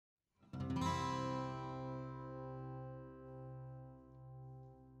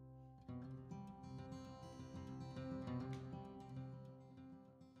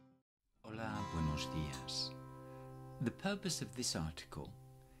buenos días. The purpose of this article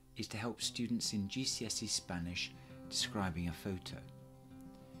is to help students in GCSE Spanish describing a photo.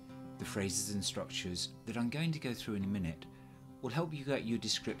 The phrases and structures that I'm going to go through in a minute will help you get your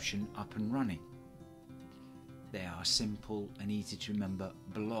description up and running. They are simple and easy to remember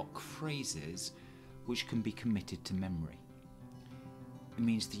block phrases which can be committed to memory. It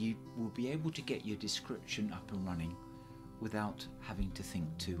means that you will be able to get your description up and running without having to think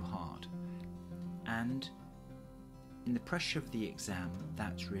too hard. And in the pressure of the exam,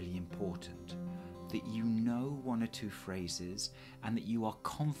 that's really important, that you know one or two phrases and that you are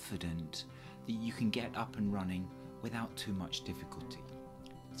confident that you can get up and running without too much difficulty.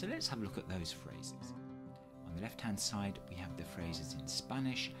 So let's have a look at those phrases. On the left hand side we have the phrases in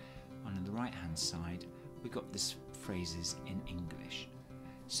Spanish, and on the right hand side we've got the phrases in English.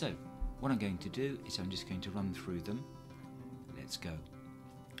 So what I'm going to do is I'm just going to run through them. Let's go.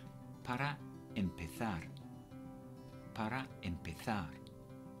 Para empezar. Para empezar,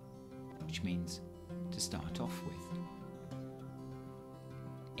 which means to start off with.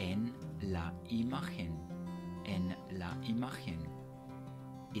 En la imagen. En la imagen.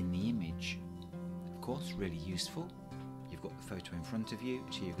 In the image. Of course, really useful. You've got the photo in front of you,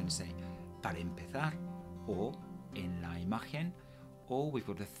 so you're going to say para empezar or en la imagen, or we've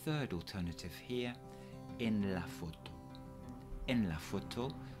got a third alternative here, en la foto. En la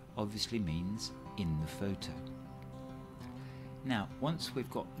foto obviously means in the photo. Now, once we've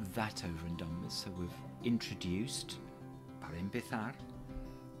got that over and done with, so we've introduced para empezar,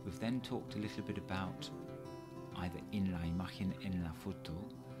 we've then talked a little bit about either in la imagen, en la foto.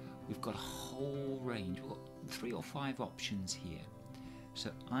 We've got a whole range, we've got 3 or 5 options here.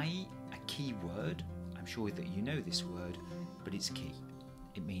 So a key word, I'm sure that you know this word, but it's key.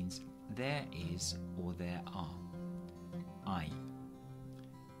 It means there is or there are. I.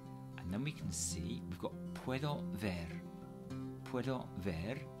 And then we can see we've got puedo ver. Puedo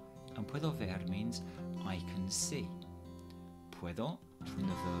ver, and puedo ver means I can see. Puedo from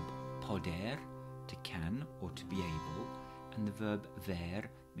the verb poder, to can or to be able, and the verb ver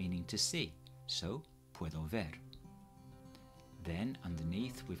meaning to see. So puedo ver. Then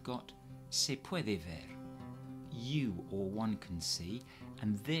underneath we've got se puede ver. You or one can see,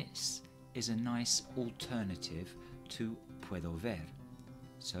 and this is a nice alternative to puedo ver.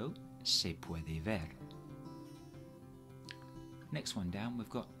 So se puede ver. Next one down we've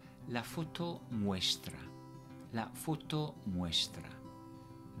got la foto muestra. La foto muestra.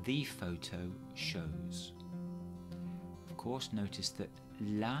 The photo shows. Of course, notice that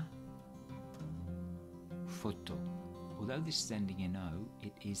la foto, although this is ending in O,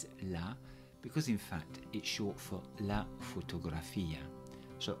 it is la because in fact it's short for la fotografía.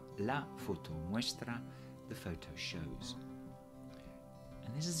 So la foto muestra, the photo shows.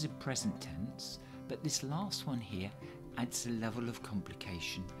 And this is a present tense, but this last one here adds a level of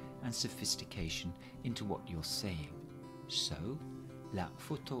complication and sophistication into what you're saying. So, la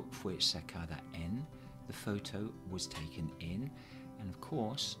foto fue sacada en, the photo was taken in, and of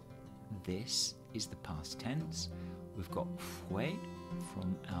course, this is the past tense. We've got fue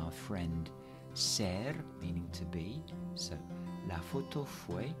from our friend ser, meaning to be. So, la foto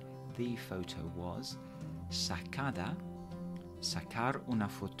fue, the photo was, sacada, sacar una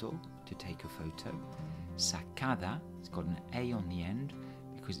foto, to take a photo. Sacada, it's got an A on the end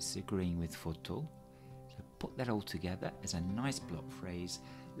because it's agreeing with foto. So put that all together as a nice block phrase.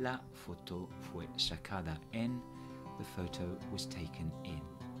 La foto fue sacada en, the photo was taken in.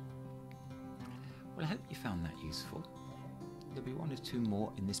 Well, I hope you found that useful. There'll be 1 or 2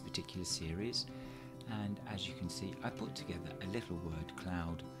 more in this particular series, and as you can see I put together a little word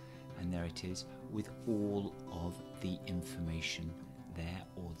cloud, and there it is with all of the information there,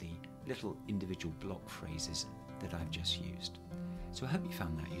 or the little individual block phrases that I've just used. So I hope you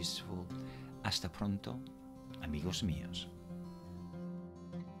found that useful. Hasta pronto, amigos míos.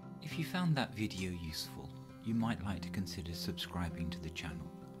 If you found that video useful, you might like to consider subscribing to the channel,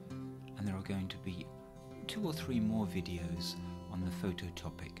 and there are going to be 2 or 3 more videos on the photo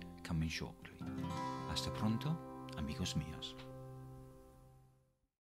topic coming shortly. Hasta pronto, amigos míos.